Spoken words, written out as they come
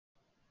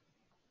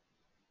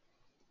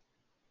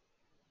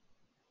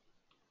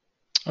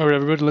All right,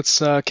 everybody, let's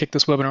kick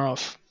this webinar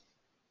off.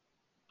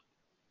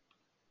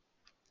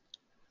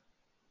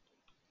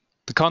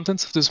 The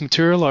contents of this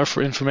material are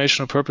for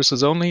informational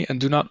purposes only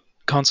and do not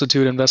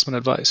constitute investment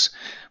advice.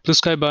 Blue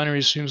Sky Binary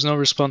assumes no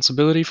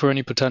responsibility for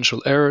any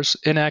potential errors,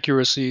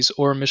 inaccuracies,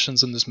 or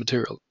omissions in this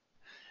material.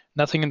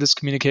 Nothing in this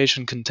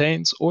communication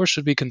contains or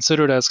should be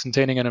considered as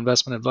containing an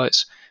investment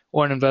advice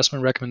or an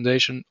investment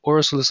recommendation or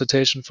a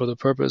solicitation for the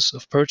purpose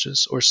of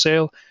purchase or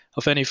sale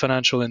of any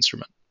financial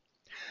instrument.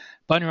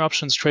 Binary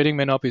options trading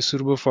may not be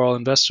suitable for all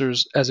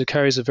investors as it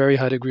carries a very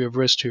high degree of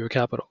risk to your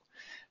capital.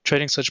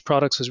 Trading such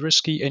products is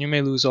risky and you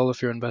may lose all of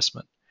your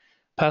investment.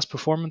 Past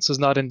performance is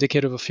not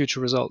indicative of future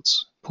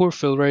results. Poor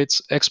fill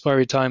rates,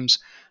 expiry times,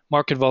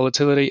 market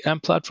volatility,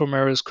 and platform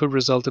errors could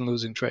result in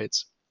losing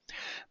trades.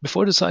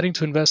 Before deciding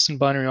to invest in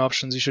binary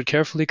options, you should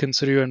carefully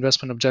consider your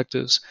investment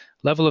objectives,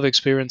 level of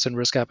experience, and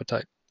risk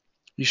appetite.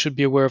 You should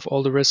be aware of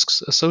all the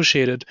risks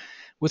associated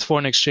with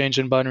foreign exchange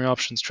and binary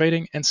options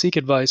trading and seek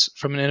advice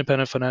from an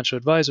independent financial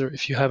advisor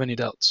if you have any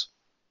doubts.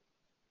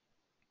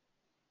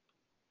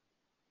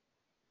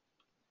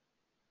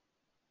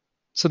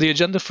 So the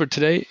agenda for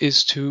today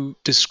is to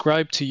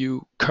describe to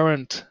you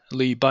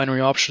currently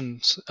binary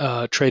options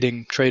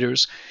trading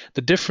traders,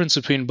 the difference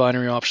between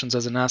binary options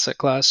as an asset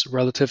class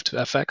relative to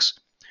FX.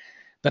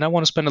 Then I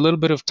want to spend a little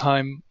bit of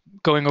time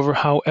going over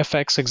how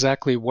FX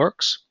exactly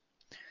works.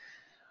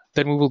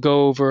 Then we will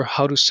go over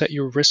how to set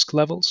your risk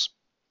levels,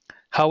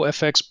 how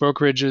FX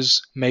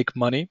brokerages make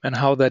money, and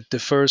how that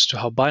differs to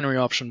how binary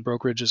option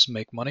brokerages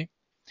make money.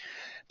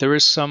 There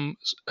is some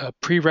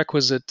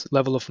prerequisite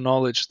level of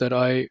knowledge that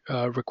I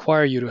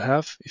require you to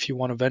have if you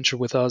want to venture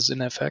with us in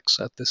FX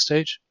at this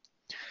stage.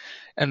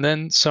 And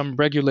then some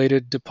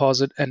regulated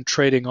deposit and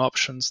trading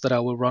options that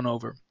I will run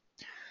over.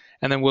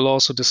 And then we'll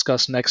also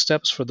discuss next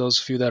steps for those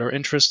of you that are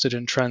interested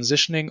in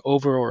transitioning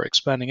over or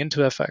expanding into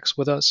FX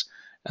with us.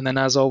 And then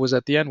as always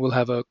at the end, we'll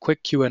have a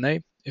quick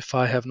Q&A. If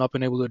I have not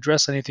been able to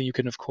address anything, you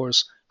can of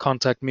course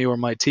contact me or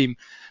my team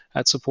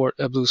at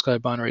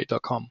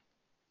support@blueskybinary.com.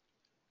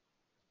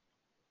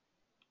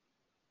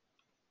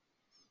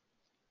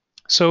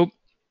 So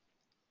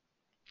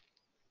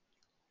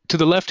to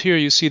the left here,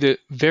 you see the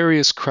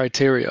various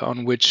criteria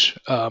on which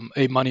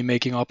a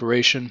money-making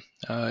operation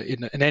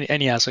in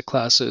any asset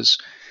class is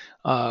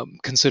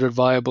considered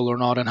viable or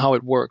not and how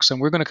it works.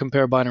 And we're going to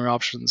compare binary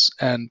options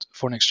and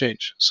foreign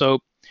exchange. So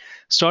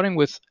starting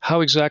with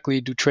how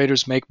exactly do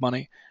traders make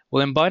money?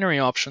 Well, in binary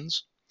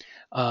options,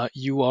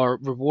 you are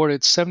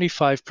rewarded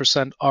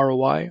 75%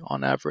 ROI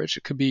on average.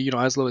 It could be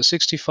as low as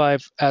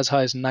 65, as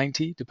high as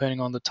 90, depending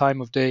on the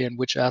time of day and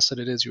which asset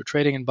it is you're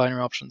trading in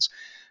binary options.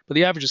 But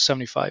the average is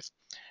 75.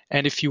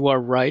 And if you are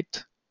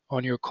right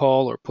on your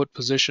call or put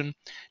position,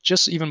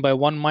 just even by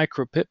one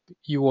micro pip,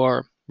 you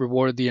are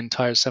rewarded the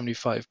entire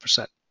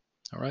 75%.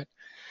 All right.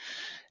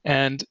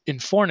 And in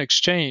foreign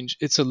exchange,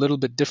 it's a little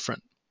bit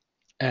different.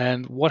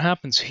 And what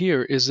happens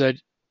here is that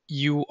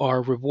you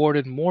are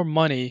rewarded more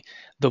money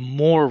the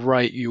more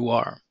right you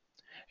are.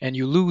 And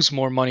you lose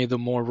more money the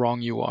more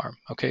wrong you are.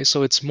 Okay,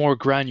 so it's more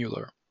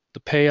granular. The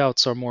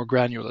payouts are more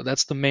granular.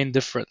 That's the main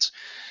difference.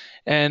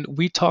 And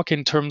we talk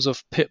in terms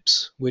of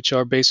pips, which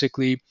are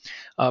basically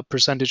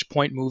percentage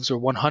point moves or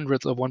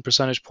 1/100th of 1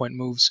 percentage point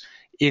moves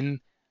in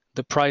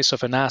the price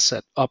of an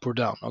asset up or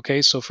down.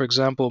 Okay, so for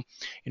example,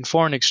 in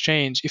foreign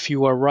exchange, if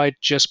you are right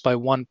just by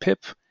 1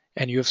 pip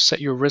and you have set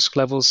your risk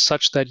levels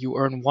such that you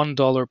earn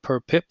 $1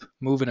 per pip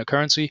move in a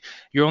currency,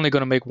 you're only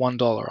going to make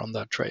 $1 on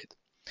that trade.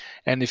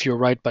 And if you're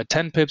right by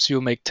 10 pips,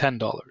 you'll make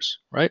 $10,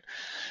 right?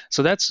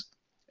 So that's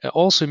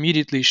also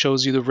immediately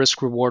shows you the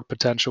risk reward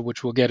potential,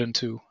 which we'll get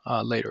into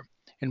later.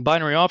 In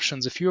binary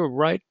options, if you're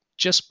right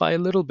just by a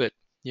little bit,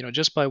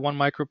 just by 1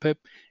 micro pip,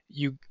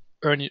 you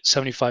earn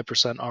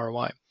 75%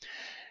 ROI.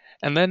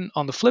 And then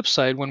on the flip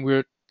side, when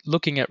we're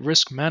looking at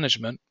risk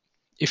management,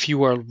 if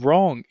you are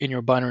wrong in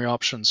your binary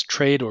options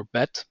trade or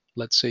bet,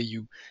 let's say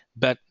you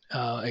bet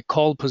a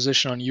call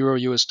position on euro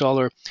US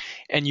dollar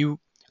and you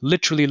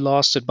literally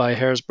lost it by a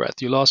hair's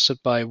breadth, you lost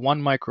it by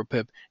 1 micro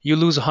pip, you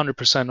lose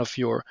 100% of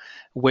your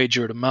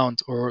wagered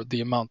amount or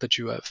the amount that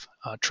you have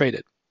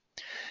traded.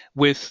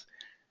 With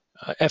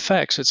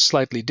FX, it's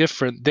slightly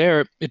different.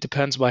 There, it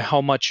depends by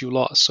how much you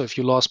lost. So if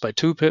you lost by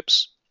 2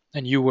 pips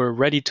and you were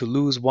ready to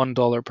lose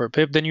 $1 per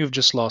pip, then you've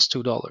just lost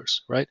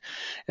 $2, right?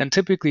 And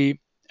typically,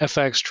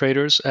 FX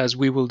traders, as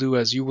we will do,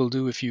 as you will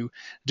do if you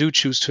do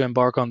choose to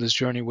embark on this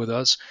journey with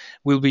us,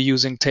 will be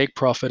using take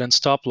profit and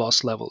stop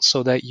loss levels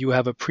so that you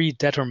have a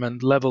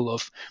predetermined level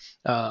of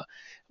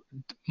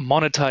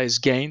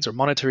monetized gains or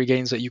monetary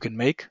gains that you can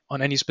make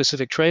on any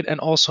specific trade and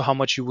also how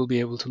much you will be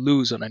able to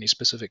lose on any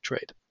specific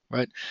trade,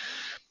 right?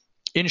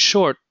 In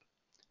short,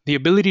 the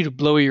ability to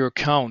blow your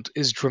account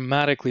is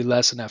dramatically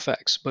less in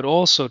FX, but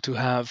also to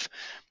have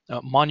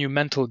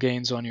monumental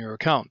gains on your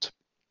account.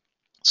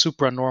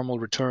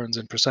 Supranormal returns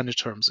in percentage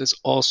terms is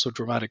also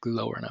dramatically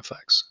lower in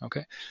FX.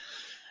 Okay.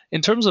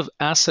 In terms of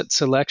asset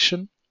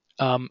selection,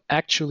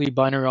 Actually,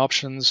 binary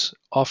options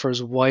offers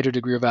a wider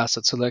degree of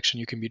asset selection.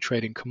 You can be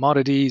trading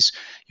commodities,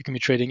 you can be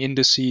trading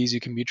indices, you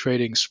can be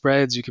trading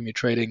spreads, you can be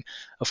trading,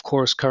 of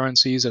course,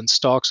 currencies and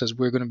stocks, as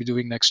we're going to be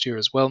doing next year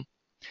as well.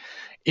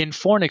 In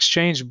foreign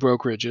exchange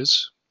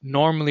brokerages,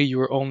 normally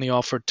you're only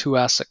offered two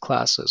asset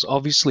classes.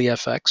 Obviously,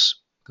 FX,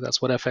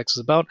 that's what FX is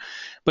about,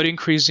 but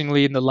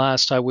increasingly in the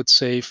last, I would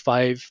say,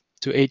 5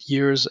 to 8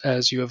 years,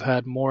 as you have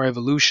had more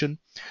evolution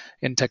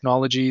in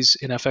technologies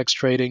in FX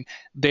trading,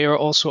 they are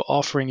also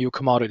offering you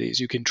commodities.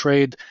 You can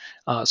trade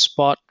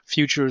spot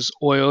futures,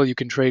 oil, you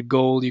can trade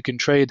gold, you can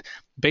trade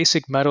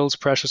basic metals,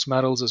 precious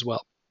metals as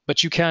well.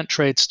 But you can't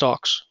trade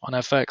stocks on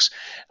FX.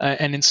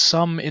 And in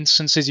some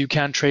instances, you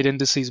can trade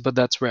indices, but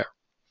that's rare.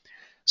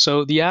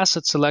 So the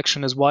asset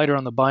selection is wider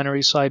on the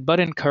binary side, but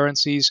in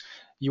currencies,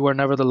 you are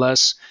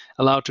nevertheless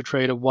allowed to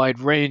trade a wide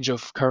range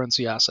of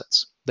currency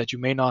assets that you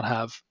may not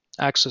have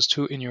access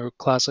to in your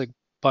classic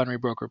binary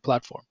broker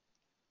platform.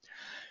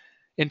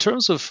 In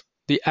terms of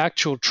the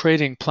actual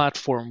trading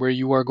platform where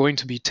you are going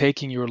to be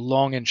taking your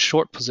long and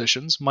short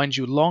positions, mind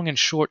you, long and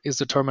short is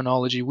the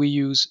terminology we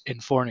use in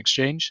foreign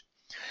exchange,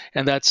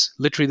 and that's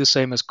literally the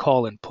same as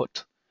call and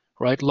put,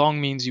 right?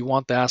 Long means you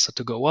want the asset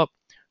to go up,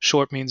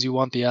 short means you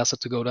want the asset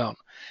to go down.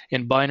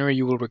 In binary,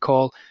 you will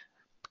recall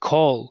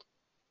call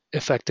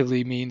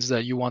effectively means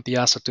that you want the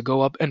asset to go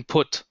up, and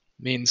put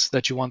means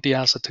that you want the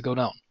asset to go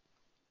down.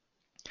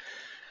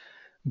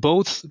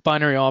 Both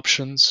binary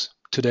options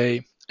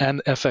today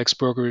and FX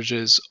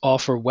brokerages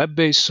offer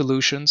web-based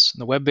solutions.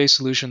 The web-based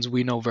solutions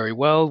we know very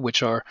well,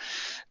 which are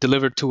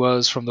delivered to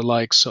us from the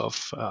likes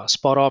of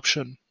Spot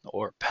Option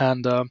or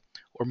Panda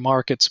or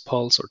Markets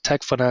Pulse or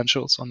Tech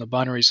Financials on the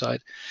binary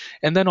side.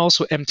 And then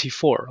also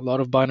MT4. A lot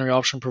of binary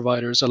option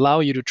providers allow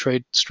you to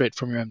trade straight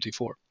from your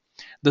MT4.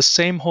 The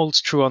same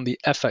holds true on the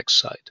FX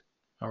side.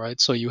 All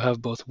right, so you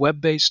have both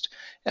web-based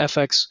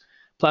FX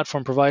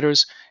platform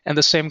providers, and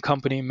the same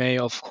company may,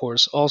 of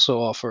course, also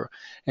offer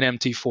an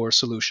MT4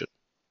 solution.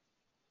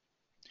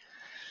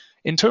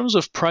 In terms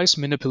of price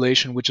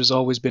manipulation, which has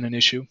always been an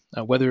issue,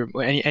 whether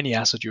any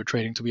asset you're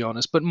trading, to be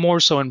honest, but more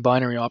so in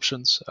binary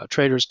options,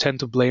 traders tend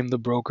to blame the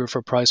broker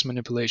for price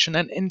manipulation.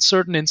 And in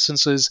certain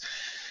instances,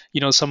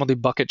 some of the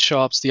bucket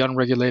shops, the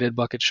unregulated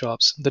bucket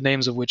shops, the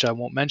names of which I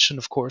won't mention,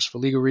 of course, for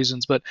legal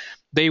reasons, but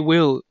they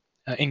will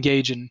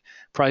engage in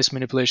price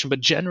manipulation. But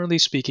generally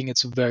speaking,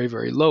 it's very,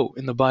 very low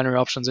in the binary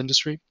options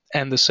industry.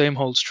 And the same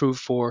holds true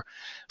for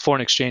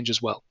foreign exchange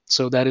as well.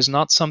 So that is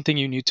not something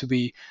you need to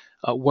be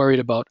worried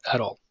about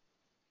at all.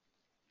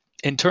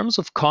 In terms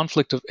of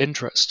conflict of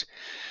interest,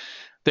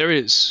 there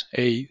is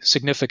a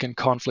significant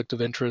conflict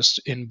of interest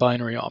in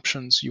binary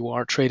options. You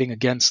are trading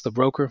against the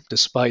broker,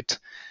 despite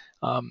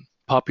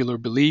popular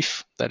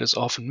belief that is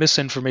often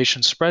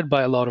misinformation spread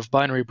by a lot of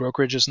binary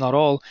brokerages, not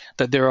all,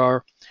 that there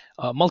are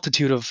a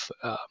multitude of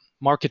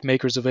market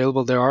makers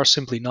available. There are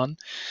simply none.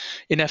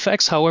 In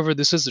FX, however,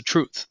 this is the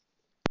truth.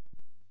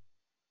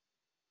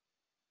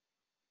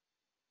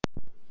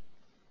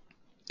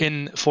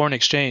 In foreign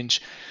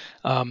exchange,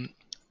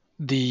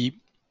 the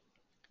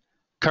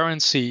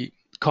currency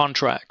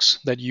contracts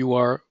that you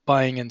are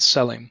buying and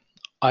selling,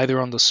 either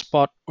on the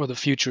spot or the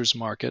futures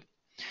market,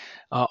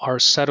 are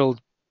settled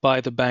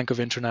by the Bank of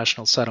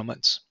International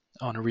Settlements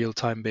on a real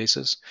time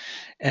basis.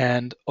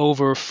 And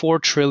over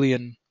 $4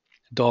 trillion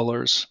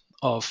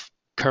of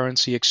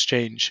currency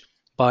exchange,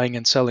 buying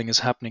and selling, is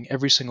happening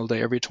every single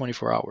day, every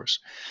 24 hours.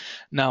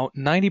 Now,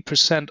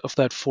 90% of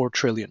that 4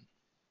 trillion,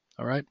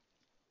 all right,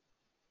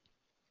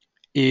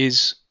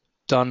 is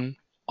done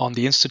on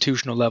the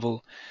institutional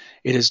level.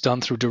 It is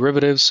done through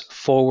derivatives,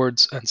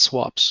 forwards, and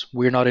swaps.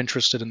 We're not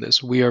interested in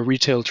this. We are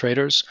retail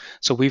traders,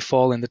 so we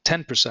fall in the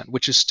 10%,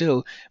 which is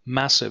still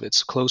massive.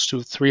 It's close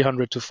to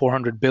 300 to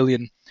 400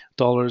 billion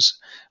dollars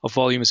of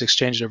volume is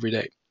exchanged every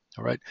day.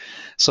 All right.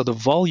 So the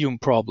volume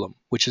problem,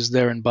 which is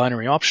there in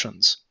binary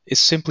options, is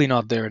simply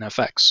not there in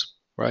FX.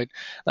 Right.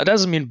 That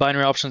doesn't mean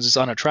binary options is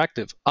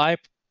unattractive. I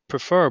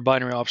prefer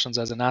binary options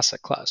as an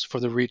asset class for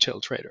the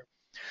retail trader.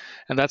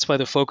 And that's why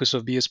the focus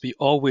of BSB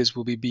always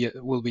will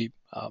be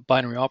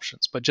binary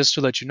options. But just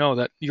to let you know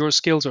that your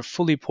skills are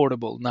fully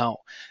portable now,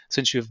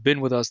 since you've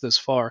been with us this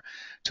far,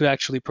 to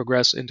actually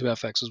progress into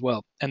FX as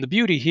well. And the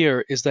beauty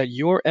here is that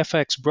your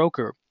FX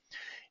broker,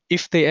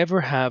 if they ever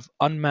have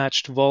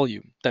unmatched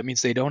volume, that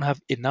means they don't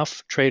have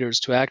enough traders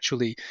to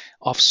actually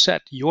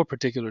offset your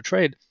particular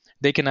trade,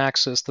 they can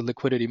access the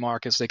liquidity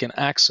markets, they can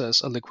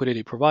access a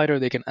liquidity provider,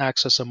 they can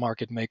access a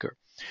market maker.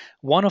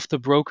 One of the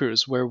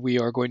brokers where we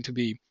are going to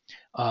be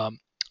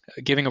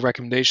giving a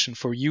recommendation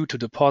for you to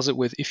deposit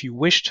with, if you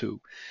wish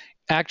to,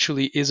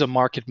 actually is a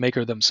market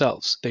maker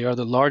themselves. They are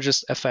the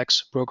largest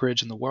FX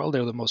brokerage in the world.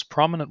 They're the most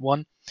prominent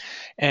one,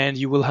 and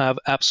you will have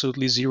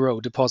absolutely zero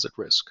deposit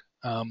risk.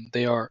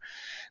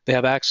 They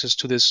have access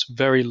to this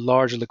very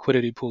large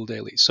liquidity pool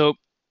daily. So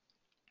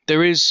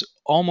there is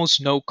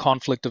almost no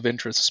conflict of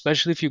interest,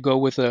 especially if you go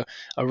with a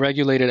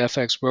regulated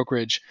FX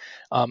brokerage.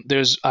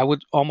 I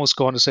would almost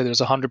go on to say there's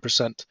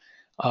 100%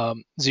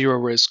 zero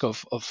risk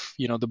of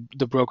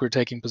the broker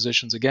taking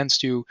positions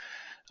against you,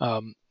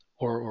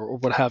 or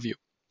what have you.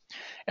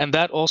 And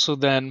that also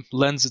then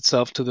lends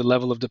itself to the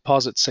level of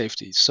deposit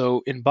safety.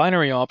 So in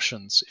binary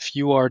options, if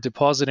you are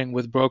depositing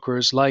with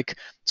brokers like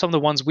some of the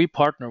ones we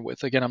partner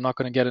with, again, I'm not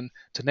going to get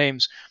into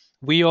names,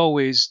 we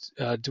always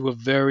do a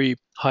very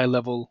high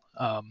level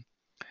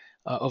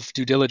of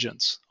due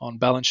diligence on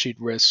balance sheet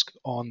risk,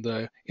 on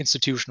the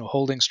institutional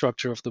holding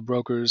structure of the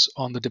brokers,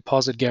 on the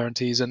deposit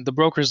guarantees. And the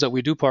brokers that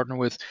we do partner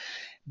with,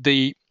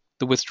 the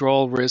the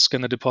withdrawal risk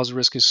and the deposit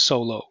risk is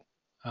so low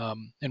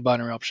in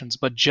binary options.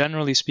 But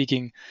generally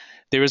speaking,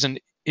 there is an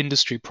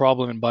industry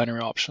problem in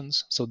binary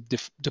options. So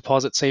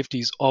deposit safety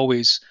is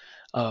always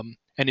an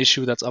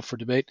issue that's up for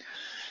debate.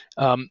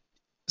 Um,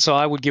 so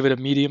I would give it a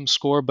medium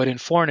score, but in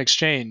foreign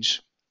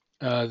exchange,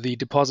 the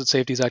deposit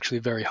safety is actually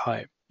very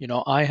high. You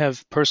know, I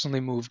have personally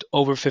moved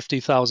over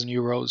 50,000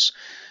 euros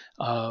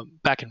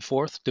back and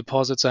forth,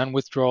 deposits and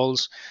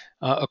withdrawals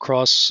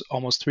across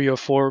almost 3 or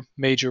 4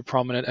 major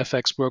prominent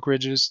FX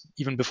brokerages,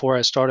 even before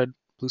I started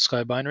Blue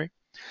Sky Binary,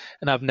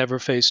 and I've never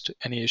faced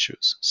any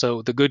issues.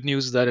 So the good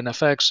news is that in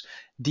FX,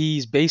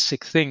 these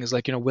basic things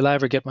like, you know, will I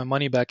ever get my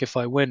money back if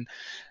I win?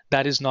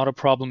 That is not a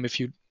problem if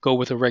you go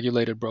with a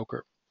regulated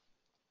broker.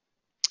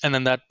 And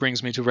then that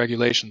brings me to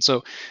regulation.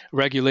 So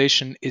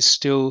regulation is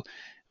still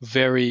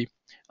very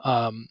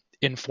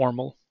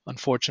informal,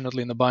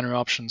 unfortunately, in the binary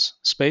options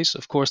space.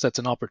 Of course, that's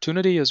an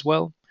opportunity as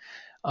well.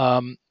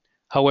 Um,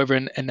 However,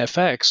 in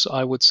FX,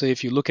 I would say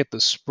if you look at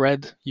the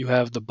spread, you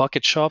have the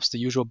bucket shops, the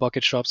usual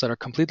bucket shops that are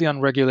completely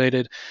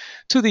unregulated,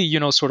 to the, you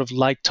know, sort of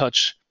light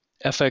touch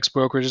FX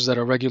brokerages that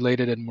are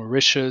regulated in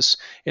Mauritius,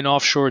 in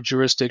offshore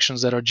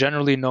jurisdictions that are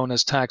generally known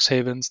as tax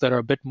havens, that are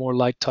a bit more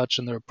light touch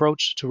in their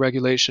approach to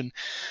regulation,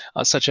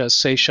 such as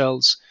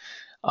Seychelles.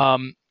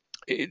 Um,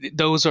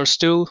 those are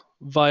still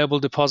viable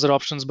deposit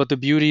options, but the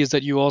beauty is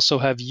that you also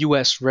have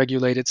US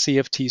regulated,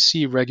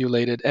 CFTC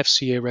regulated,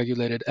 FCA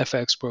regulated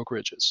FX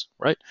brokerages,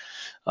 right?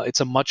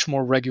 It's a much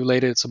more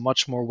regulated, it's a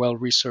much more well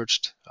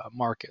researched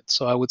market.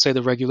 So I would say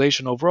the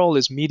regulation overall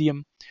is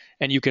medium,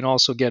 and you can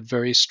also get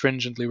very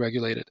stringently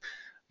regulated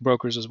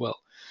brokers as well.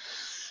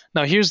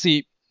 Now, here's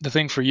the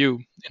thing for you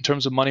in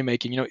terms of money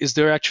making. You know, is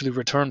there actually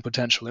return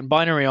potential? In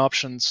binary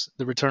options,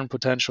 the return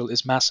potential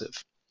is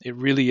massive. It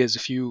really is.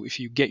 If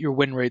you get your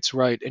win rates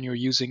right and you're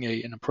using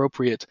an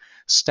appropriate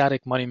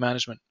static money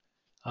management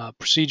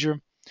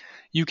procedure,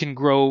 you can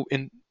grow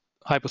in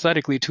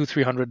hypothetically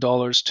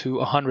 $200-300 to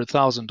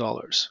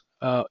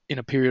 $100,000 in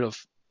a period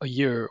of a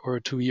year or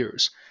 2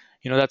 years.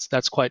 You know,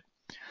 that's quite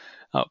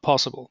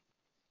possible.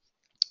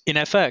 In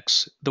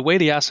FX, the way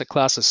the asset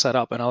class is set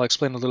up, and I'll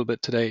explain a little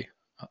bit today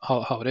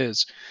how it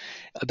is,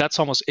 that's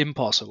almost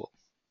impossible.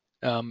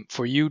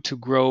 For you to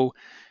grow,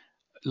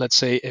 let's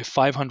say, a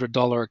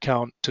 $500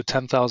 account to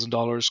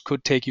 $10,000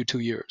 could take you 2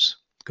 years.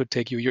 Could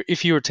take you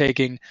if you're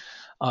taking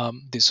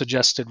the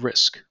suggested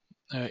risk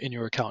in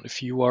your account.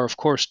 If you are, of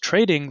course,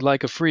 trading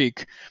like a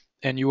freak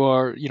and you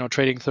are, you know,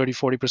 trading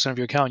 30-40% of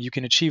your account, you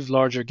can achieve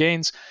larger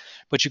gains,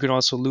 but you can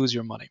also lose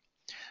your money.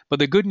 But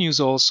the good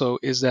news also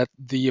is that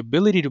the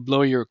ability to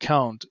blow your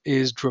account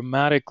is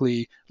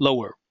dramatically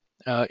lower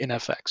in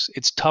FX.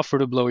 It's tougher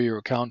to blow your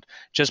account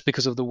just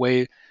because of the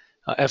way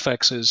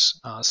FX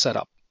is set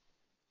up.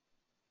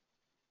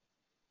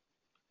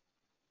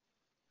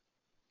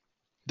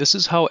 This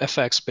is how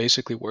FX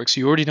basically works.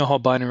 You already know how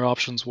binary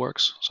options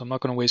works, so I'm not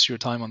going to waste your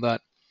time on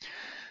that.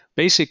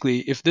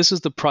 Basically, if this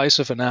is the price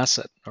of an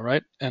asset, all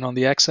right, and on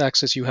the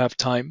x-axis you have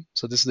time,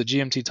 so this is the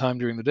GMT time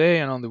during the day,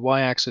 and on the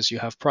y-axis you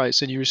have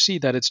price, and you see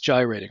that it's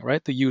gyrating,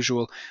 right? The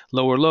usual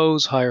lower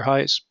lows, higher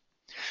highs.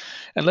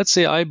 And let's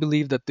say I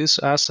believe that this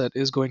asset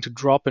is going to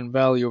drop in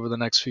value over the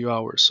next few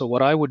hours. So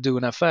what I would do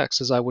in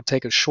FX is I would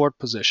take a short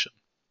position,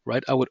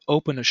 right? I would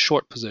open a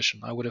short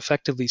position. I would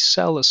effectively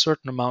sell a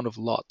certain amount of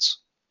lots.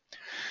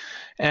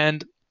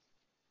 And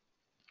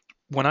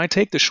when I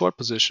take the short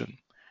position,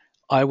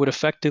 I would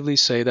effectively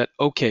say that,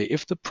 okay,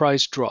 if the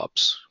price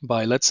drops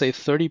by, let's say,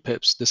 30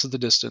 pips, this is the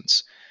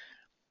distance,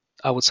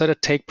 I would set a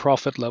take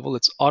profit level.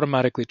 It's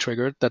automatically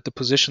triggered that the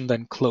position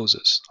then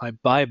closes. I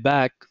buy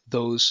back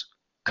those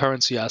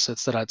currency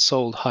assets that I'd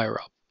sold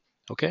higher up.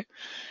 Okay.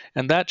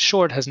 And that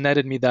short has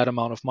netted me that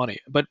amount of money.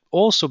 But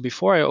also,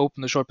 before I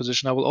open the short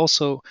position, I will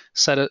also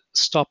set a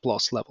stop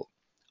loss level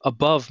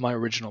above my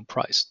original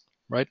price,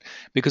 right?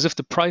 Because if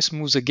the price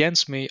moves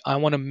against me, I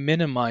want to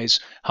minimize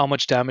how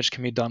much damage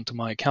can be done to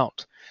my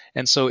account.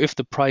 And so if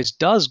the price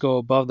does go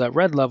above that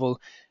red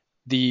level,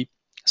 the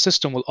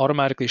system will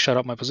automatically shut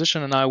up my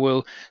position and I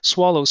will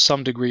swallow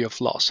some degree of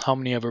loss, how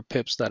many ever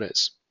pips that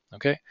is.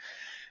 Okay.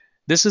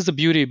 This is the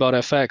beauty about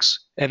FX,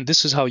 and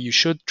this is how you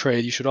should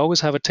trade. You should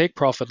always have a take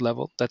profit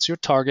level. That's your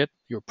target,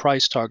 your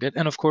price target,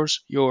 and of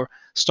course, your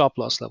stop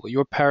loss level,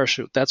 your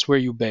parachute. That's where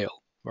you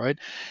bail, right?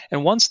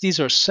 And once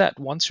these are set,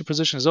 once your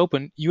position is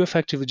open, you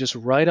effectively just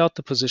ride out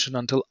the position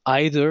until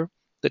either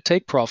the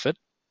take profit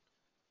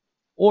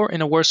or,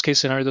 in a worst case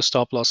scenario, the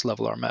stop loss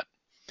level are met.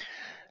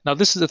 Now,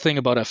 this is the thing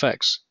about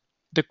FX.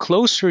 The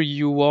closer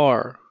you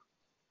are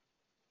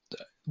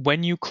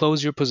when you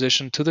close your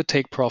position to the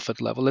take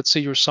profit level, let's say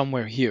you're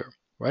somewhere here,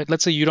 right?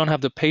 Let's say you don't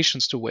have the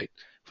patience to wait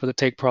for the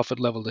take profit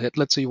level to hit.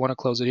 Let's say you want to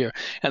close it here.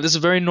 And this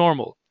is very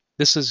normal.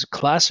 This is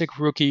classic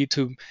rookie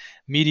to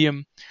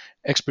medium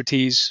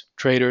expertise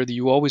trader that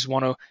you always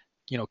want to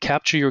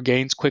capture your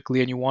gains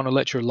quickly and you want to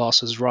let your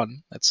losses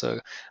run. That's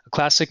a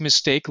classic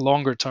mistake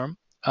longer term.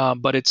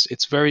 But it's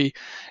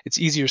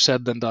easier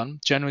said than done.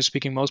 Generally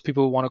speaking, most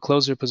people want to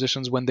close their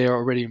positions when they are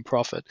already in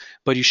profit,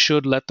 but you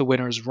should let the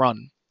winners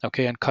run,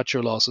 okay, and cut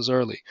your losses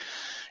early.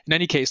 In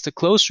any case, the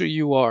closer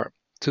you are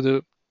to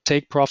the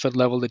take profit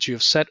level that you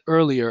have set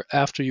earlier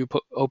after you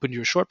opened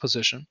your short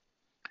position,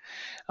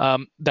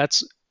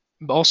 that's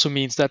also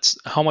means that's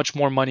how much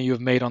more money you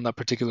have made on that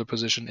particular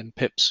position in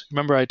pips.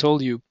 Remember, I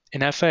told you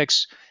in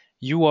FX,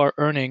 you are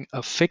earning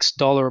a fixed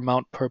dollar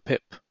amount per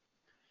pip,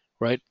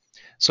 right?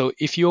 So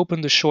if you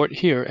open the short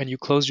here and you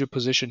close your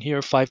position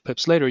here 5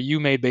 pips later, you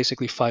made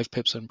basically 5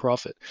 pips in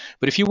profit.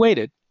 But if you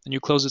waited and you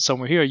close it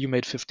somewhere here, you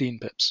made 15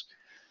 pips.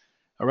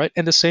 All right.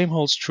 And the same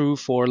holds true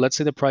for, let's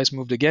say the price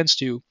moved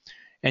against you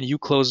and you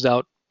closed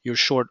out your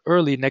short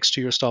early next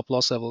to your stop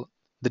loss level.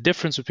 The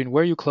difference between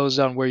where you closed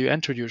out and where you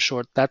entered your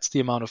short, that's the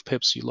amount of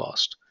pips you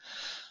lost.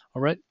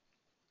 All right.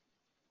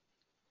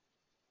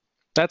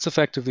 That's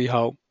effectively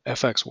how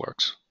FX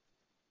works.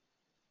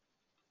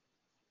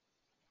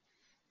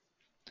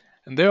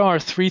 And there are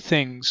 3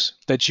 things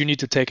that you need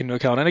to take into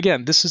account. And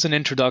again, this is an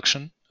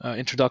introductory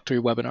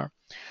webinar.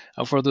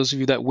 For those of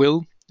you that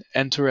will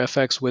enter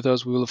FX with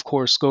us, we will of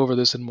course go over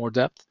this in more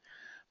depth.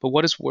 But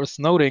what is worth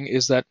noting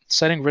is that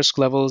setting risk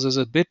levels is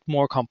a bit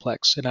more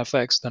complex in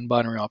FX than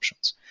binary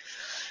options.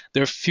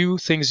 There are a few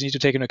things you need to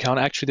take into account.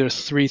 Actually, there are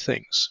 3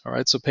 things. All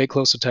right, so pay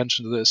close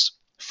attention to this.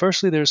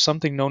 Firstly, there's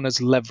something known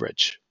as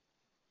leverage.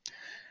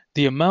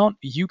 The amount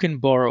you can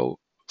borrow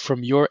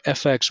from your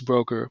FX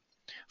broker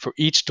for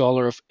each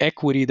dollar of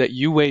equity that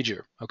you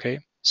wager. Okay,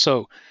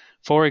 so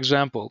for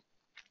example,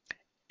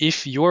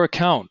 if your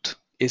account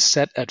is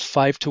set at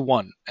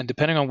 5-1, and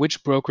depending on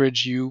which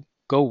brokerage you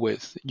go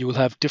with, you will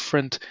have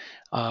different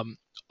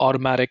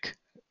automatic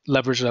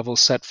leverage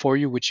levels set for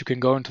you, which you can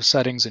go into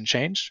settings and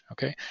change.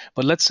 Okay,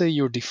 but let's say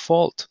your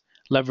default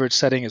leverage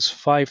setting is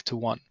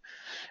 5-1,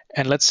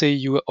 and let's say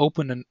you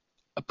open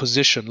a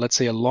position, let's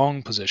say a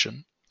long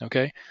position,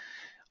 okay,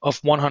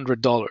 of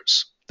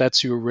 $100.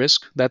 That's your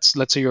risk. Let's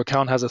say your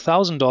account has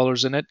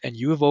 $1,000 in it and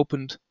you have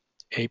opened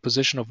a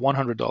position of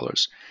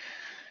 $100.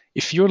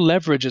 If your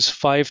leverage is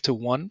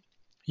 5-1,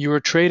 you are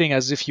trading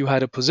as if you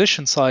had a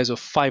position size of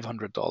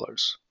 $500.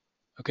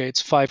 Okay,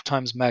 it's 5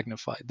 times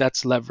magnified.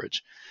 That's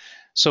leverage.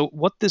 So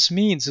what this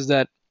means is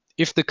that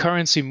if the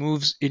currency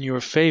moves in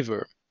your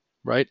favor,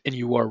 right, and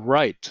you are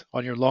right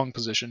on your long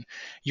position,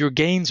 your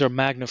gains are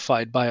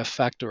magnified by a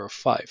factor of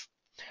 5.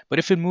 But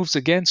if it moves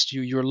against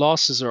you, your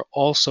losses are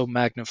also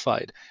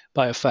magnified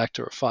by a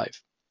factor of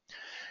 5.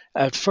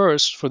 At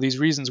first, for these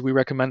reasons, we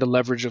recommend a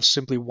leverage of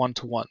simply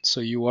 1-1. So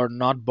you are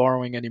not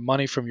borrowing any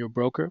money from your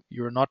broker.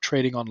 You are not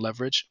trading on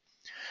leverage.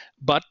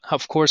 But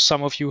of course,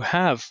 some of you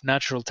have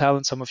natural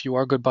talent. Some of you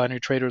are good binary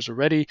traders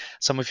already.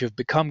 Some of you have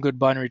become good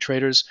binary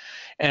traders.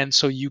 And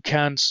so you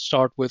can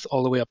start with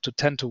all the way up to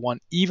 10-1,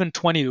 even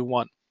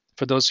 20-1.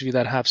 For those of you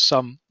that have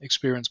some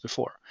experience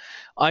before.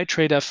 I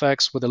trade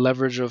FX with a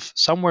leverage of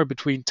somewhere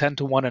between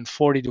 10-1 and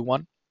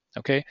 40-1,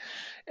 okay?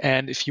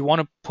 And if you want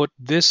to put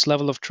this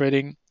level of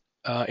trading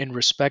in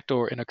respect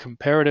or in a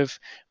comparative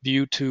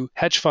view to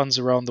hedge funds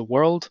around the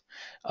world,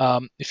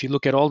 if you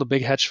look at all the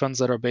big hedge funds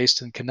that are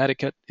based in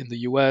Connecticut in the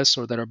US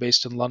or that are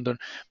based in London,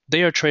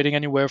 they are trading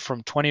anywhere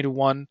from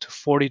 20-1 to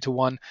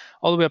 40-1,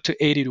 all the way up to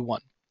 80-1.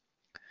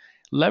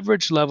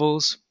 Leverage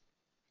levels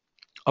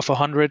of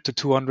 100 to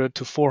 200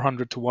 to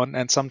 400 to 1,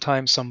 and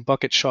sometimes some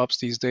bucket shops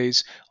these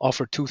days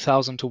offer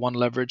 2,000 to 1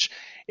 leverage.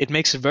 It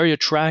makes it very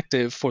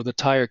attractive for the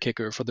tire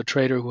kicker, for the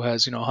trader who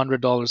has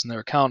 $100 in their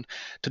account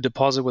to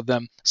deposit with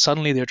them.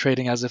 Suddenly they're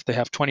trading as if they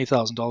have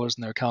 $20,000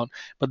 in their account,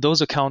 but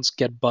those accounts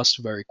get bust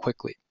very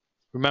quickly.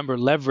 Remember,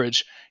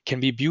 leverage can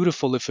be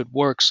beautiful if it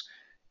works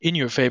in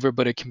your favor,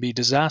 but it can be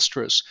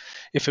disastrous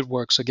if it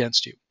works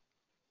against you.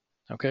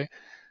 Okay?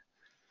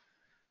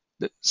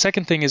 The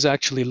second thing is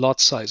actually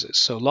lot sizes.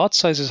 So lot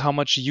size is how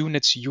much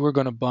units you are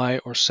going to buy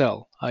or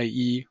sell,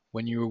 i.e.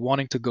 when you're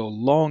wanting to go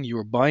long,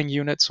 you're buying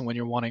units, and when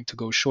you're wanting to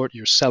go short,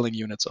 you're selling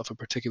units of a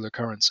particular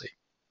currency.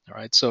 All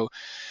right, so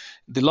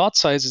the lot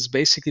size is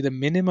basically the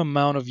minimum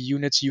amount of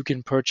units you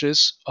can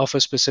purchase of a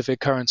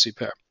specific currency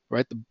pair,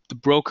 right? The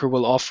broker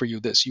will offer you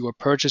this. You are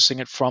purchasing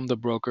it from the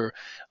broker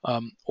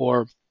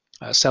or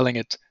selling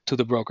it to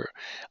the broker.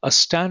 A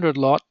standard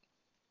lot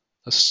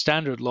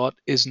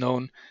is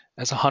known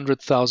as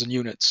 100,000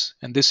 units,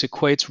 and this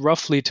equates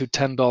roughly to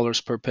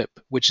 $10 per pip,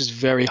 which is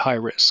very high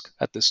risk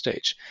at this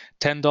stage.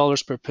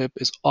 $10 per pip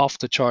is off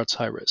the charts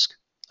high risk.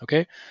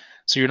 Okay,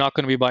 so you're not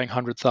going to be buying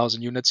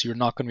 100,000 units. You're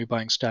not going to be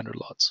buying standard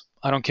lots.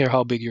 I don't care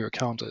how big your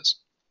account is.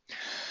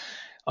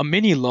 A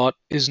mini lot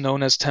is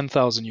known as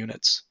 10,000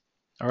 units.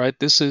 All right,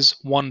 this is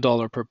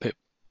 $1 per pip.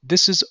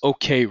 This is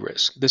okay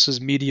risk. This is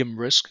medium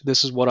risk.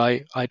 This is what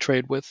I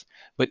trade with.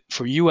 But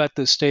for you at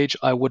this stage,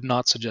 I would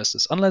not suggest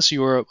this. Unless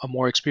you're a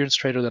more experienced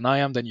trader than I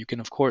am, then you can,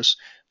 of course,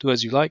 do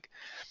as you like.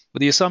 But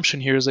the assumption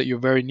here is that you're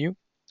very new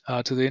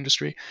to the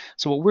industry.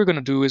 So what we're going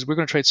to do is we're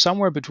going to trade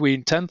somewhere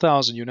between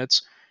 10,000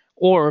 units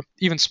or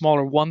even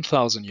smaller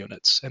 1,000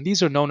 units. And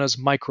these are known as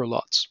micro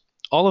lots.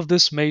 All of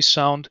this may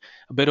sound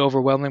a bit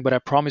overwhelming, but I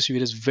promise you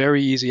it is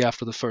very easy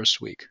after the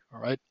first week. All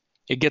right.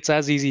 It gets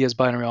as easy as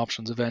binary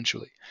options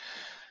eventually.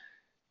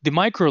 The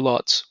micro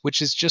lots,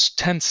 which is just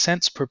 10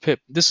 cents per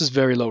pip, this is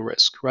very low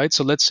risk, right?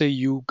 So let's say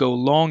you go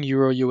long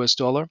euro US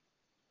dollar,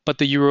 but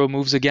the euro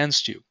moves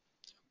against you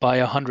by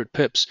 100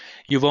 pips.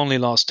 You've only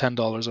lost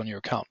 $10 on your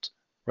account,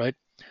 right?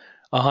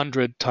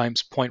 100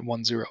 times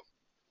 0.10.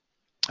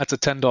 That's a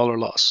 $10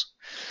 loss.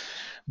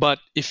 But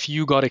if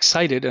you got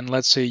excited and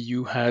let's say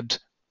you had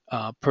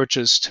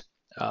purchased,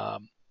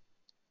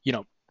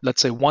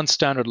 let's say one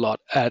standard lot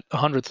at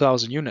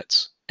 100,000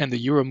 units and the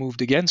euro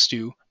moved against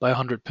you by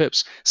 100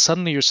 pips,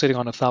 suddenly you're sitting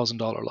on a $1,000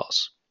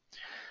 loss,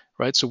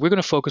 right? So we're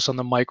going to focus on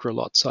the micro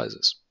lot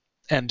sizes.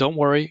 And don't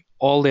worry,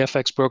 all the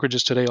FX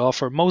brokerages today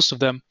offer, most of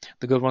them,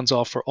 the good ones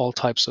offer all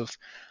types of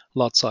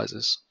lot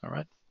sizes, all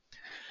right?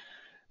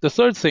 The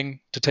third thing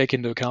to take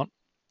into account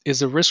is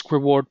the risk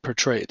reward per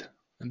trade.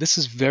 And this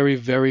is very,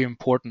 very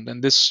important.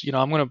 And this,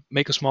 I'm going to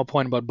make a small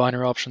point about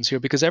binary options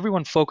here because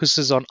everyone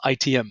focuses on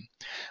ITM.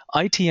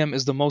 ITM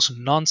is the most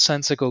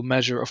nonsensical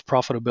measure of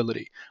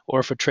profitability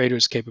or of a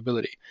trader's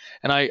capability.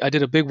 And I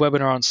did a big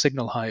webinar on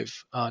Signal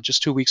Hive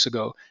just 2 weeks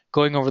ago,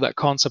 going over that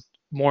concept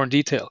more in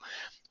detail.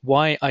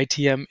 Why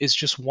ITM is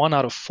just one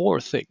out of four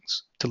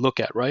things to look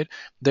at, right?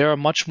 There are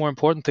much more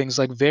important things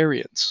like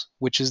variance,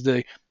 which is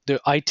the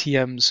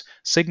ITM's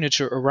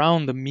signature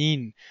around the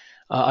mean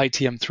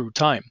ITM through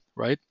time,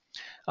 right?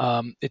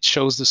 It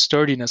shows the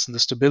sturdiness and the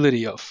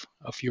stability of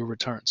your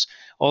returns.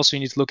 Also,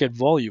 you need to look at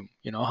volume.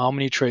 How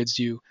many trades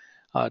do you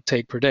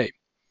take per day?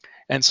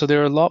 And so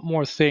there are a lot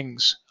more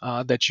things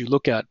that you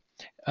look at.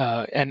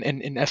 And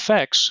in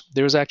FX,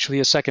 there's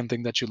actually a second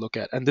thing that you look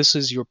at, and this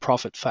is your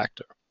profit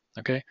factor.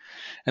 Okay,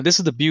 and this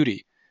is the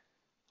beauty.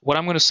 What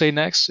I'm going to say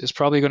next is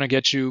probably going to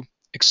get you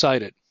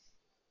excited.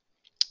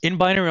 In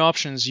binary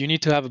options, you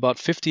need to have about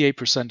 58%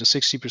 to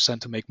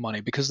 60% to make money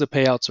because the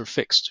payouts are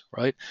fixed,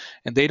 right?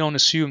 And they don't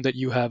assume that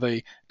you have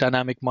a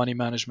dynamic money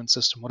management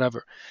system,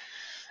 whatever.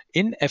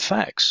 In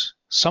FX,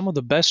 some of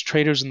the best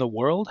traders in the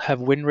world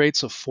have win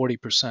rates of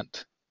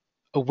 40%,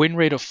 a win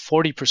rate of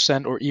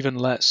 40% or even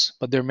less,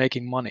 but they're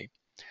making money.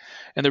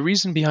 And the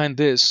reason behind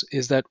this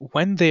is that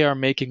when they are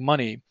making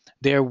money,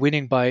 they are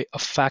winning by a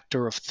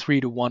factor of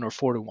 3 to 1 or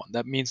 4 to 1.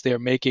 That means they are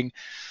making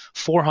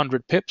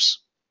 400 pips,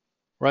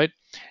 right?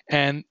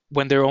 And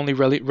when they're only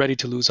ready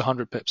to lose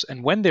 100 pips.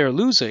 And when they're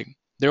losing,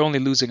 they're only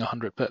losing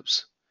 100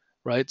 pips,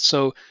 right?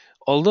 So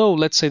although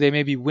let's say they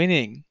may be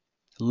winning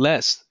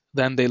less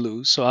than they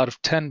lose, so out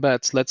of 10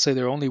 bets, let's say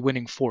they're only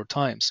winning 4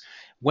 times.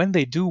 When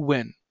they do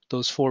win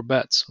those 4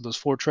 bets, those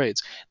 4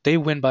 trades, they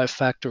win by a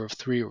factor of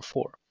 3 or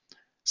 4,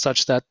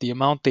 such that the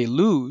amount they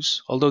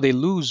lose, although they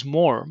lose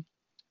more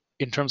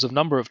in terms of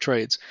number of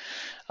trades,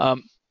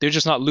 they're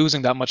just not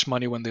losing that much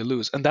money when they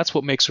lose. And that's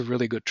what makes a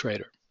really good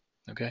trader.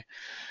 Okay,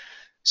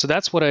 so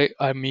that's what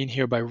I mean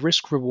here by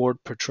risk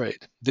reward per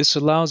trade. This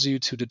allows you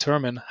to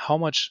determine how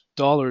much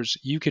dollars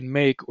you can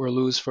make or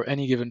lose for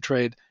any given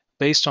trade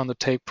based on the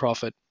take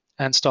profit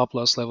and stop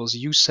loss levels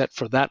you set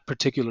for that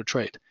particular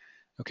trade.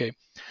 Okay,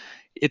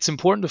 it's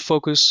important to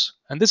focus,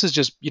 and this is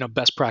just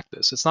best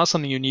practice. It's not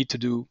something you need to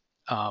do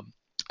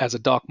as a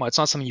dogma. It's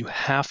not something you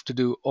have to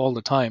do all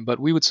the time, but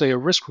we would say a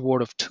risk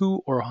reward of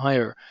 2 or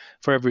higher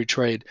for every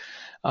trade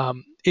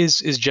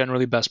is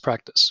generally best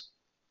practice.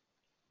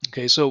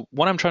 Okay, so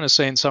what I'm trying to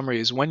say in summary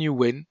is when you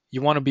win,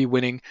 you want to be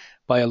winning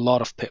by a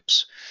lot of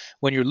pips.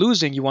 When you're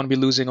losing, you want to be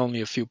losing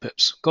only a few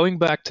pips. Going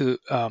back to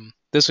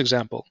this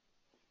example,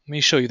 let me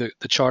show you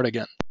the chart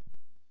again.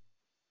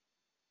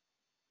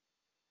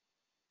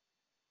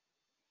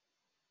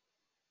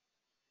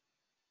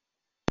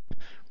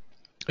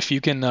 If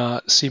you can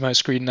see my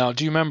screen now,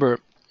 do you remember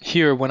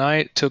here when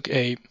I took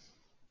a,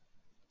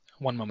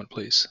 one moment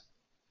please,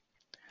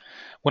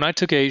 when I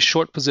took a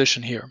short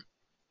position here,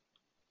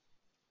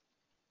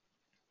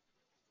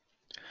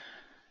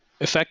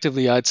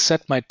 effectively I'd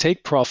set my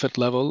take profit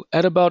level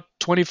at about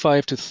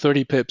 25 to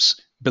 30 pips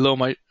below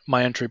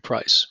my entry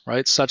price,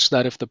 right? Such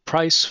that if the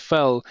price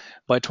fell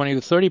by 20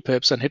 to 30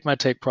 pips and hit my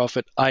take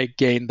profit, I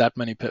gained that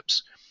many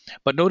pips.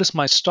 But notice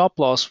my stop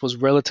loss was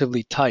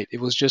relatively tight. It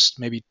was just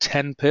maybe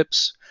 10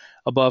 pips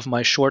above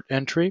my short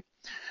entry,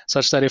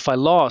 such that if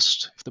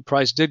the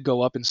price did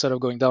go up instead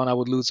of going down, I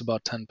would lose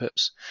about 10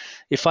 pips.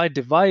 If I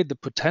divide the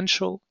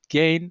potential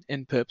gain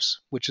in pips,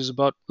 which is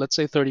about, let's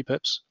say 30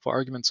 pips for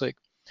argument's sake,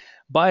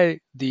 by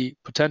the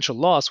potential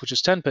loss, which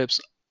is 10 pips,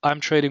 I'm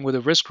trading with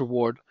a risk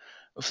reward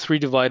of 3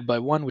 divided by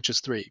 1, which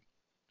is 3,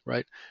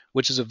 right?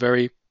 Which is a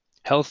very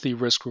healthy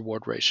risk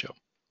reward ratio.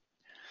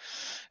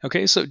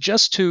 Okay, so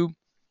just to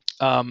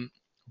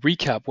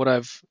recap what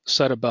I've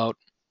said about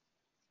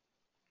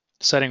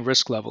setting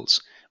risk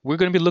levels, we're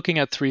going to be looking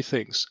at 3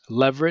 things: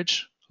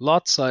 leverage,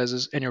 lot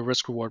sizes, and your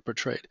risk reward per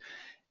trade.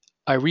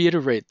 I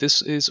reiterate,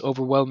 this is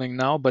overwhelming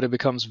now, but it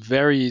becomes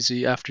very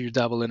easy after you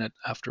dabble in it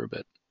after a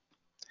bit.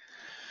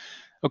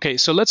 Okay,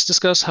 so let's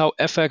discuss how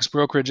FX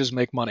brokerages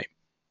make money.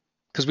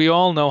 Because we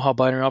all know how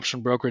binary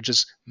option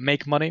brokerages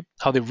make money,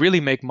 how they really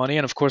make money,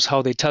 and of course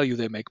how they tell you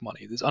they make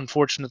money.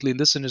 Unfortunately, in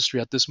this industry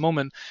at this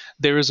moment,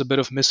 there is a bit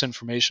of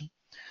misinformation.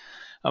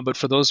 But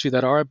for those of you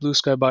that are at Blue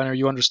Sky Binary,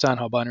 you understand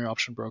how binary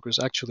option brokers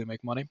actually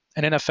make money.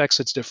 And in FX,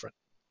 it's different.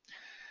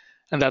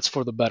 And that's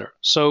for the better.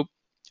 So,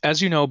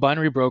 as you know,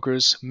 binary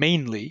brokers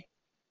mainly,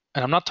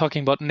 and I'm not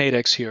talking about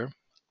Nadex here,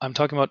 I'm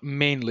talking about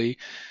mainly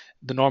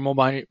the normal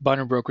binary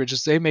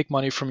brokerages, they make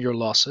money from your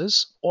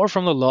losses or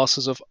from the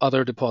losses of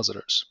other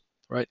depositors,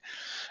 right?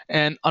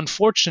 And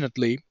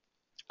unfortunately,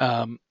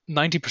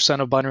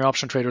 90% of binary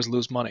option traders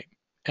lose money.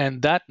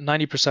 And that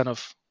 90%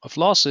 of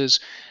losses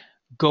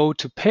go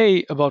to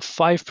pay about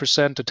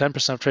 5% to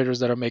 10% of traders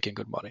that are making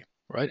good money,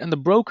 right? And the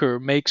broker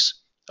makes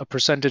a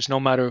percentage no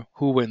matter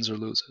who wins or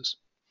loses.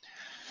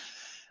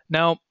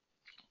 Now,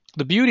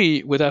 the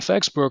beauty with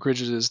FX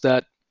brokerages is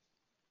that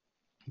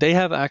they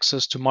have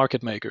access to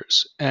market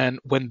makers. And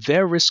when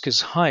their risk is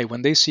high,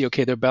 when they see,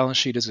 okay, their balance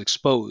sheet is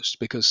exposed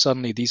because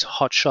suddenly these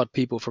hotshot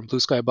people from Blue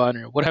Sky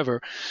Binary or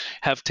whatever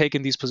have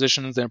taken these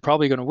positions, they're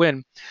probably going to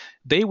win,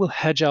 they will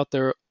hedge out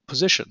their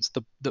positions.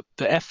 The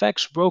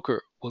FX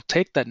broker will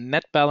take that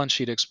net balance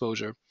sheet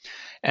exposure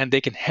and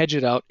they can hedge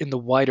it out in the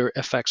wider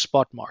FX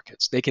spot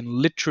markets. They can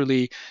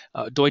literally,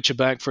 Deutsche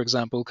Bank, for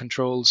example,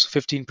 controls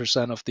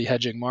 15% of the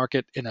hedging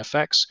market in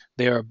FX.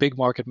 They are a big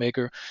market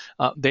maker.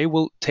 They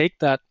will take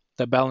that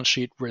balance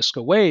sheet risk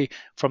away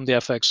from the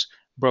FX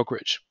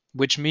brokerage,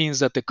 which means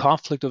that the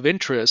conflict of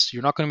interest,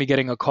 you're not going to be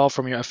getting a call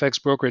from your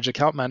FX brokerage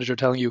account manager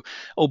telling you,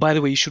 oh, by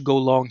the way, you should go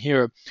long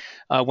here,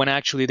 when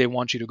actually they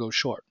want you to go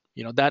short.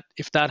 You know that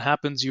if that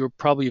happens, you've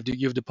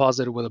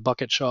deposited with a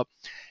bucket shop.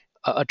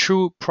 A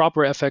true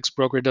proper FX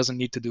broker doesn't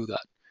need to do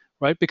that,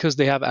 right? Because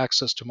they have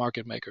access to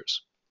market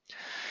makers.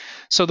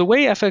 So the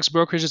way FX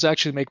brokerages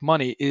actually make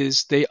money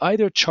is they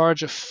either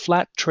charge a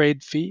flat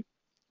trade fee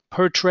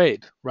per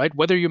trade, right?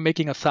 Whether you're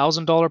making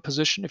 $1,000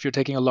 position, if you're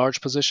taking a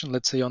large position,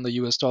 let's say on the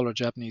US dollar,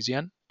 Japanese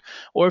yen,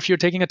 or if you're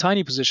taking a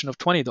tiny position of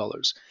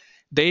 $20,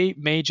 they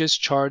may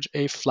just charge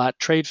a flat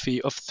trade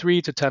fee of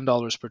 $3 to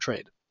 $10 per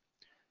trade.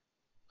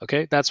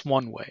 Okay, that's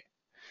one way.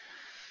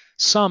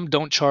 Some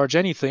don't charge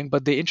anything,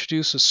 but they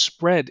introduce a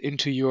spread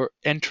into your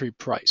entry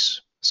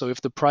price. So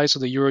if the price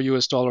of the euro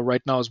US dollar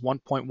right now is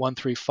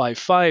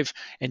 1.1355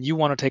 and you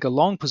want to take a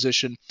long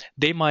position,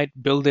 they might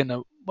build in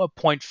a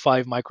 0.5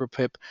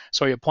 micropip,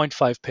 sorry, a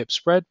 0.5 pip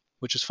spread,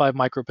 which is 5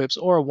 micropips,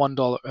 or a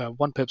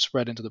one pip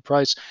spread into the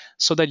price,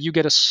 so that you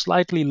get a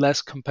slightly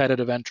less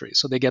competitive entry.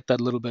 So they get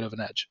that little bit of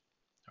an edge.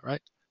 All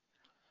right.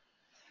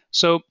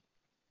 So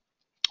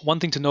one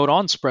thing to note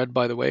on spread,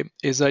 by the way,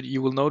 is that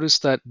you will notice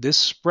that this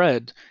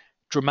spread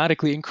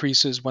dramatically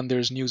increases when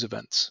there's news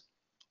events.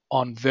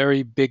 On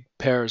very big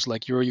pairs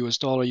like euro US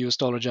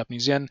dollar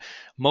Japanese yen,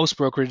 most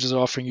brokerages are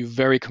offering you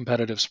very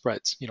competitive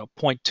spreads, you know,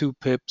 0.2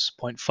 pips,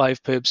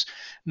 0.5 pips,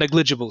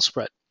 negligible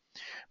spread.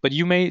 But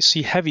you may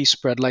see heavy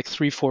spread like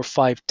 3, 4,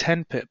 5,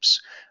 10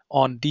 pips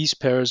on these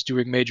pairs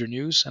during major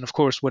news. And of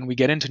course, when we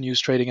get into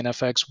news trading in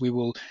FX, we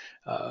will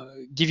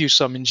give you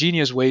some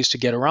ingenious ways to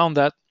get around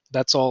that.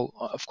 That's all,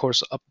 of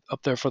course,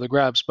 up there for the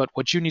grabs. But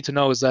what you need to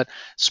know is that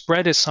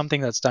spread is something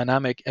that's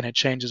dynamic and it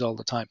changes all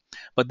the time.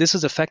 But this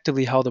is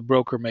effectively how the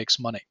broker makes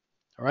money.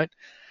 All right.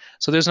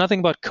 So there's nothing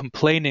about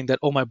complaining that,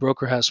 oh, my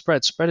broker has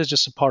spread. Spread is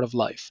just a part of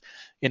life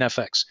in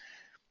FX.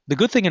 The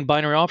good thing in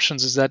binary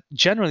options is that,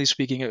 generally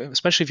speaking,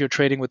 especially if you're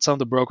trading with some of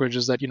the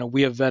brokerages that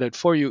we have vetted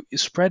for you,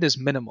 spread is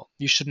minimal.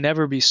 You should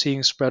never be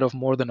seeing spread of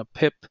more than a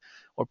pip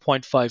or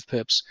 0.5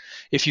 pips.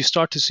 If you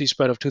start to see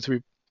spread of 2,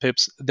 3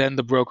 pips, then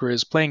the broker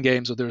is playing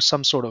games or there's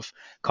some sort of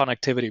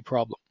connectivity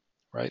problem,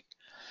 right?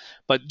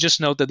 But just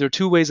note that there are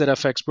two ways that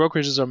FX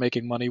brokerages are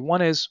making money.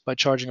 One is by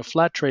charging a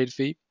flat trade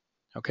fee,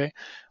 okay,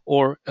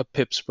 or a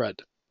pip spread.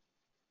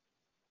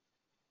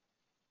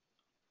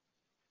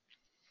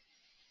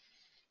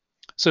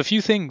 So a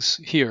few things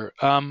here.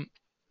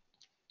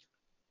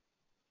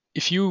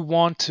 If you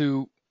want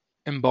to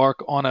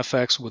embark on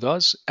FX with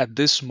us at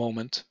this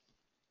moment,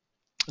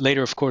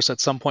 later, of course,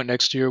 at some point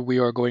next year, we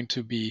are going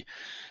to be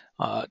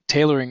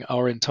tailoring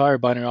our entire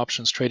binary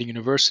options trading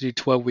university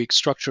 12-week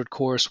structured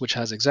course, which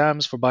has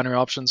exams for binary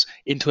options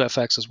into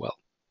FX as well,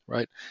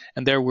 right?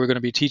 And there we're going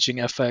to be teaching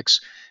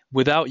FX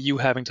without you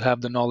having to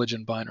have the knowledge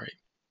in binary.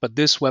 But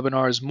this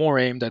webinar is more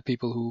aimed at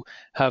people who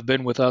have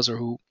been with us or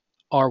who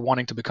are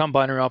wanting to become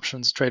binary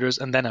options traders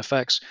and then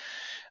FX.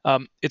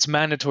 It's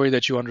mandatory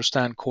that you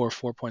understand Core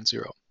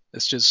 4.0.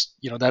 It's just,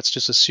 that's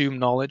just assumed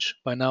knowledge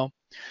by now.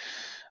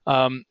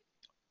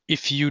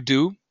 If you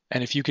do,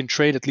 and if you can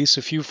trade at least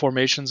a few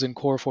formations in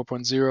Core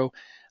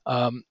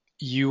 4.0,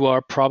 you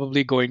are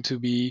probably going to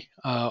be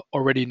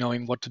already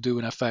knowing what to do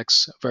in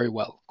FX very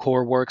well.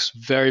 Core works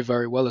very,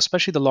 very well,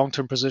 especially the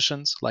long-term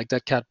positions like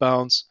dead cat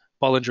bounce,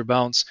 Bollinger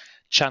bounce,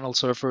 channel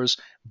surfers,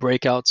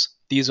 breakouts.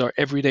 These are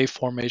everyday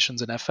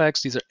formations in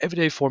FX. These are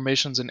everyday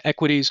formations in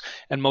equities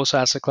and most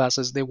asset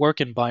classes. They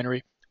work in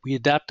binary. We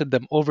adapted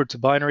them over to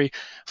binary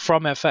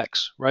from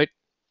FX, right?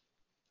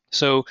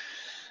 So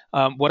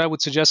what I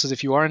would suggest is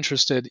if you are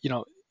interested,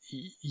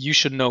 you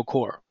should know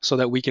Core so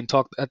that we can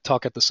talk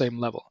at the same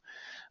level.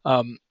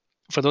 Um,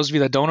 for those of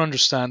you that don't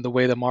understand the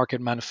way the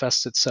market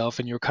manifests itself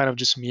and you're kind of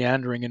just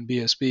meandering in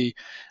BSB,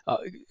 uh,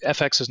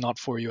 FX is not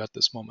for you at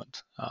this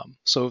moment.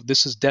 So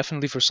this is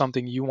definitely for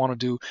something you want to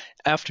do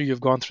after you've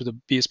gone through the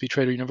BSB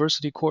Trader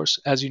University course.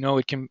 As you know,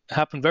 it can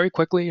happen very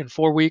quickly in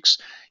 4 weeks.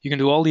 You can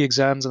do all the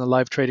exams and the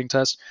live trading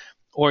test,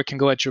 or it can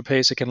go at your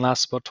pace. It can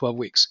last about 12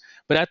 weeks.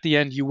 But at the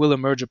end, you will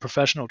emerge a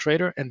professional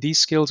trader, and these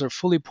skills are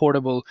fully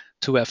portable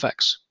to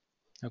FX.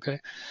 Okay.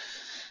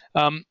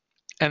 Um,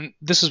 and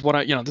this is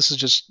what this is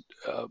just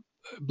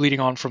bleeding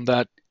on from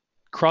that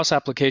cross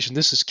application.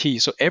 This is key.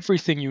 So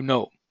everything you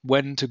know,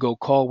 when to go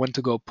call, when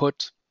to go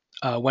put,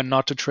 when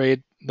not to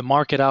trade, the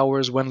market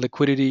hours, when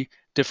liquidity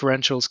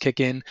differentials kick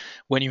in,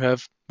 when you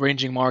have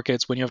ranging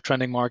markets, when you have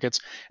trending markets,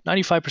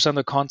 95% of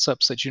the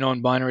concepts that you know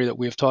in binary that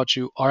we have taught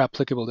you are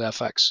applicable to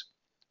FX,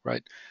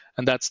 right?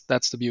 And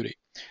that's the beauty.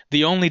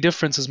 The only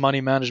difference is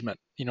money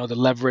management, the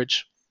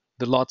leverage,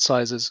 the lot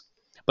sizes,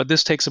 but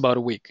this takes about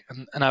a week,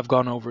 and I've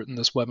gone over it in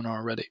this webinar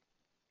already.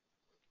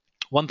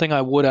 One thing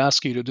I would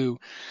ask you to do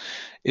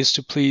is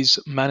to please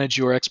manage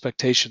your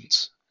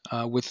expectations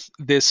with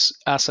this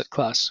asset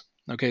class.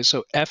 Okay,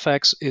 so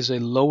FX is a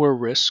lower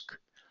risk,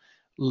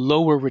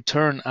 lower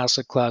return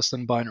asset class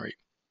than binary,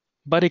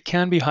 but it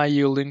can be high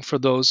yielding for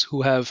those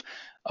who have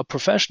a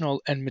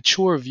professional and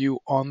mature view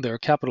on their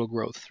capital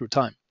growth through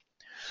time,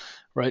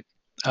 right?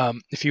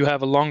 If you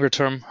have a longer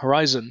term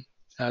horizon,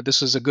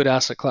 this is a good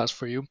asset class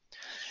for you.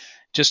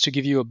 Just to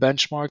give you a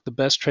benchmark, the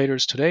best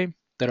traders today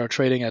that are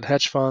trading at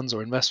hedge funds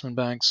or investment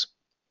banks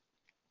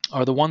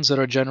are the ones that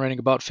are generating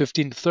about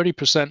 15 to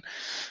 30%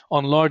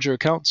 on larger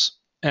accounts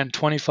and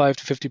 25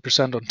 to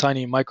 50% on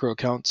tiny micro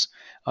accounts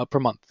per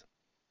month.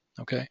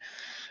 Okay.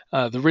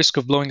 The risk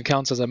of blowing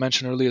accounts, as I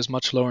mentioned earlier, is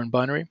much lower in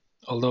binary,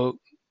 although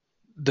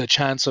the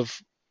chance of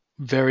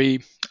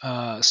very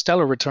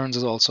stellar returns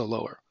is also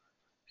lower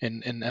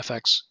in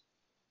FX.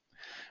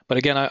 But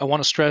again, I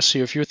want to stress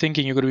here, if you're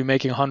thinking you're going to be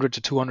making 100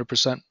 to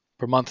 200%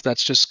 per month,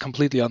 that's just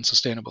completely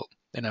unsustainable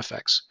in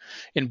FX.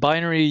 In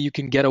binary, you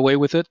can get away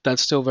with it.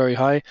 That's still very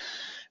high.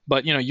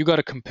 But you got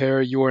to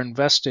compare your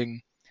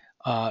investing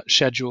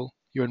schedule,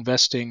 your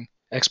investing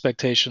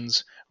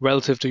expectations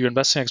relative to your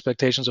investing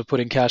expectations of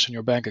putting cash in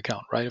your bank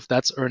account, right? If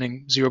that's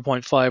earning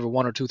 0.5 or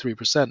 1 or 2,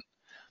 3%,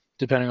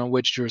 depending on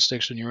which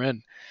jurisdiction you're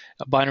in,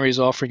 binary is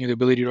offering you the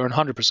ability to earn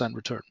 100%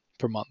 return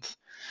per month.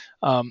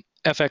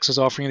 FX is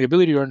offering you the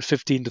ability to earn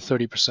 15 to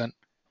 30%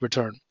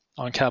 return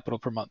on capital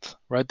per month,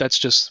 right? That's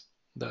just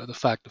the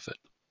fact of it.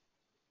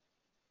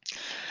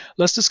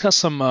 Let's discuss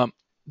some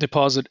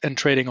deposit and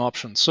trading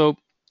options. So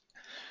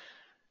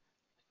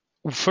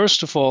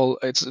first of all,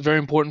 it's very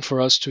important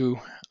for us to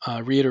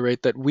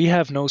reiterate that we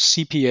have no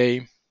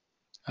CPA,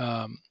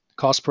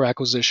 cost per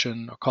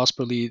acquisition or cost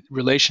per lead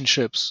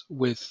relationships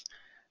with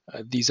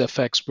these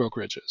FX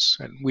brokerages.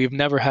 And we've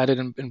never had it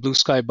in Blue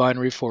Sky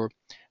Binary for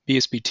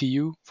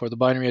BSBTU, for the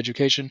binary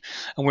education,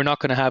 and we're not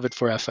going to have it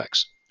for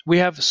FX. We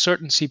have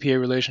certain CPA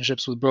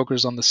relationships with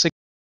brokers on the